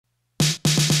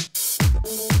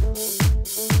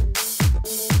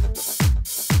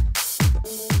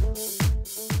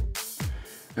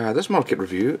This model kit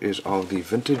review is of the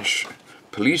vintage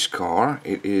police car.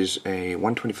 It is a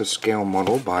 1/25th scale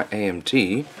model by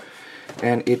AMT,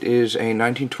 and it is a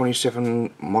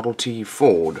 1927 Model T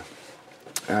Ford.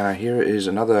 Here is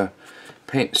another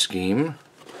paint scheme,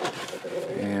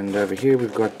 and over here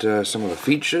we've got some of the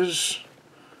features.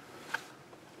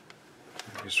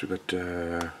 I guess we've got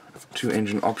 2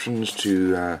 engine options,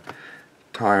 2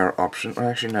 tire options. Oh,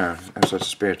 actually no, that's a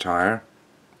spare tire.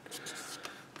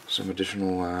 Some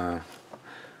additional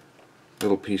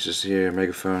little pieces here: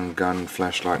 megaphone, gun,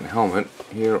 flashlight, and helmet.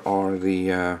 Here are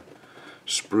the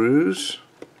sprues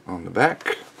on the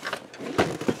back.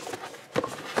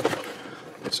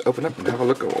 Let's open up and have a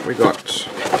look at what we got.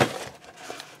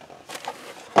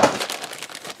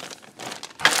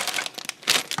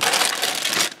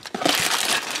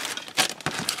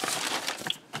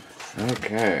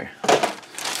 Okay,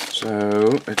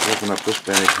 so let's open up this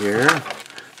bag here.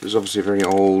 This is obviously a very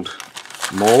old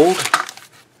mold,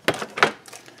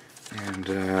 and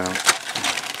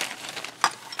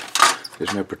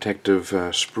there's no protective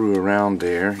sprue around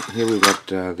there. Here we've got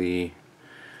the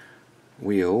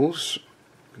wheels.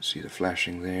 You can see the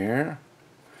flashing there.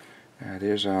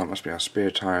 There's must be our spare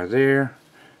tire there.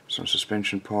 Some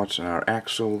suspension parts and our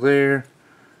axle there.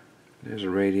 There's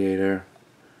a radiator.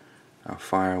 Our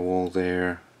firewall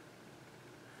there.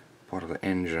 Part of the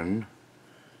engine.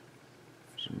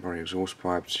 Some more exhaust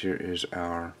pipes. Here is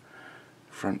our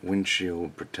front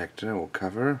windshield protector or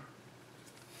cover.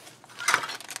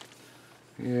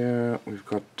 Yeah, we've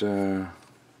got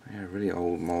really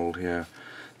old mold here.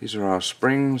 These are our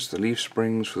springs, the leaf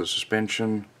springs for the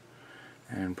suspension,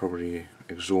 and probably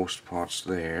exhaust parts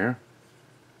there.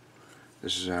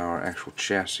 This is our actual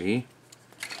chassis.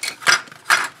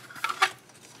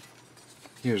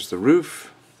 Here's the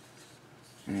roof,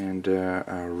 and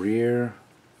our rear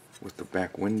with the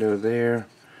back window there,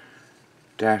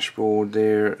 dashboard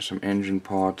there, some engine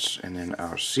parts, and then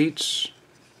our seats.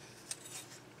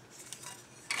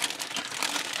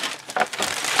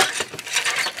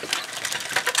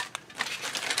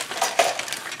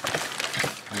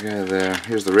 Okay,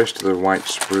 here's the rest of the white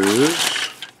sprues.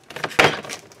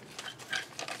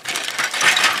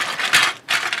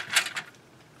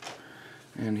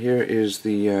 And here is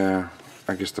the,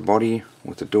 I guess the body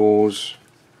with the doors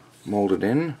molded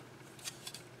in.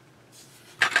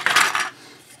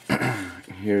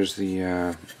 Here's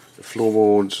the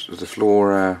floorboards, the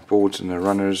floor boards and the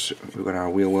runners. We've got our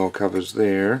wheel well covers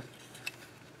there.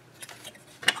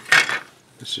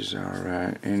 This is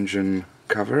our engine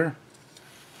cover.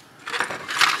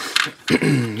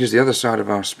 Here's the other side of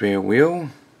our spare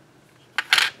wheel.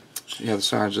 The other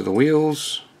sides of the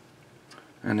wheels.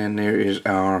 And then there is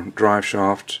our drive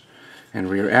shaft and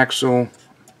rear axle,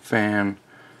 fan,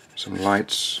 some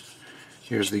lights.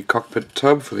 Here's the cockpit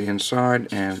tub for the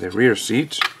inside and the rear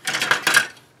seat.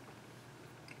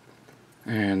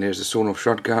 And there's the sawed-off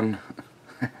shotgun,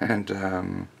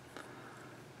 and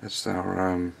that's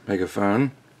our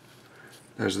megaphone.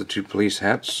 Those are the 2 police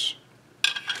hats.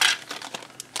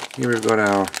 Here we've got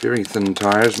our very thin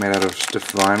tires made out of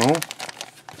stiff vinyl.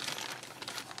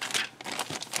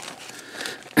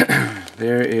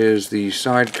 There is the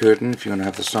side curtain if you want to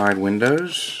have the side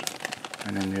windows,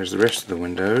 and then there's the rest of the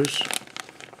windows.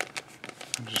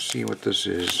 Let's just see what this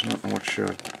is. I'm not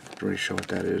really sure what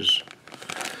that is.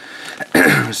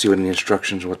 Let's see what in the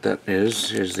instructions what that is.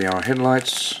 Here's our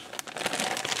headlights.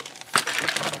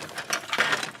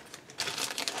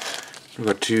 We've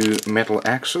got 2 metal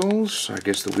axles. I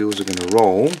guess the wheels are going to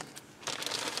roll.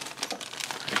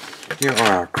 Here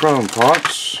are our chrome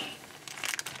parts.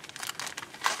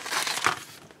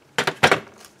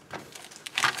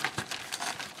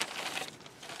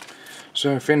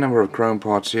 So a fair number of chrome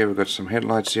parts here. We've got some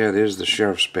headlights here. There's the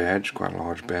sheriff's badge, quite a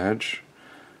large badge.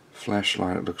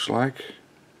 Flashlight it looks like.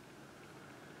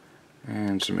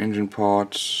 And some engine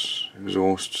parts,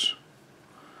 exhausts,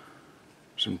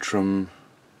 some trim.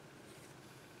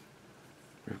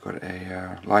 We've got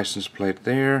a license plate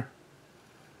there.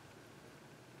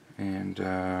 And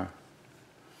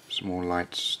some more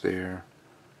lights there.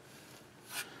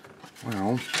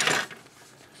 Well,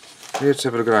 let's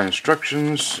have a look at our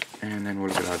instructions, and then we'll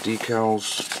look at our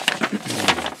decals.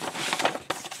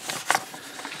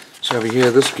 So over here,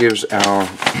 this gives our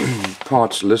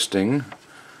parts listing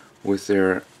with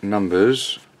their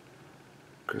numbers,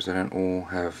 because they don't all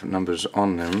have numbers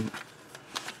on them.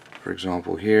 For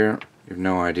example, here, you have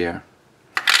no idea.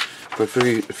 But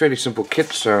a fairly simple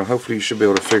kit, so hopefully you should be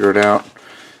able to figure it out,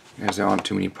 as there aren't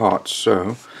too many parts.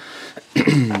 So,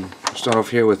 start off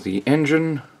here with the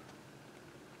engine.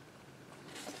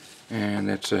 And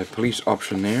that's a police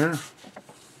option there.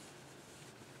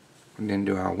 and then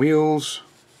do our wheels,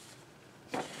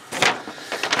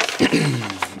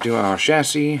 do our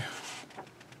chassis.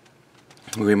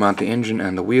 We mount the engine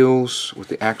and the wheels with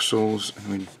the axles,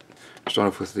 and we start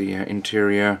off with the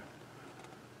interior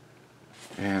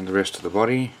and the rest of the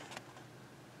body.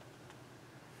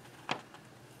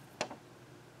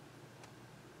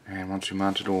 And once we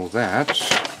mounted all that,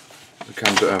 we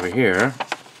come to over here.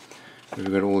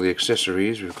 We've got all the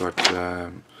accessories. We've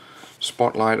got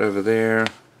spotlight over there,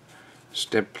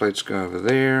 step plates go over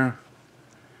there.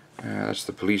 That's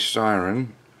the police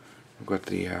siren. We've got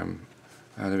the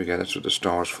there we go, that's what the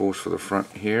stars for the front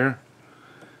here.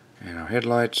 And our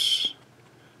headlights,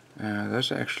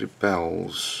 those are actually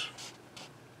bells.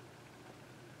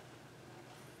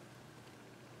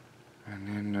 And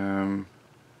then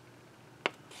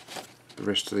the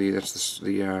rest of that's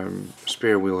the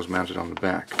spare wheels mounted on the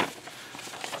back.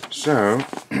 So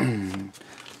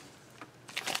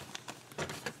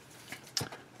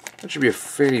that should be a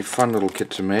fairly fun little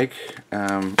kit to make.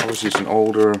 Obviously it's an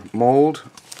older mold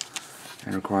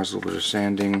and requires a little bit of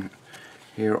sanding.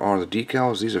 Here are the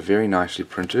decals. These are very nicely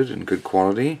printed and good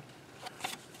quality.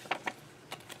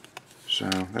 So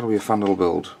that'll be a fun little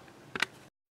build.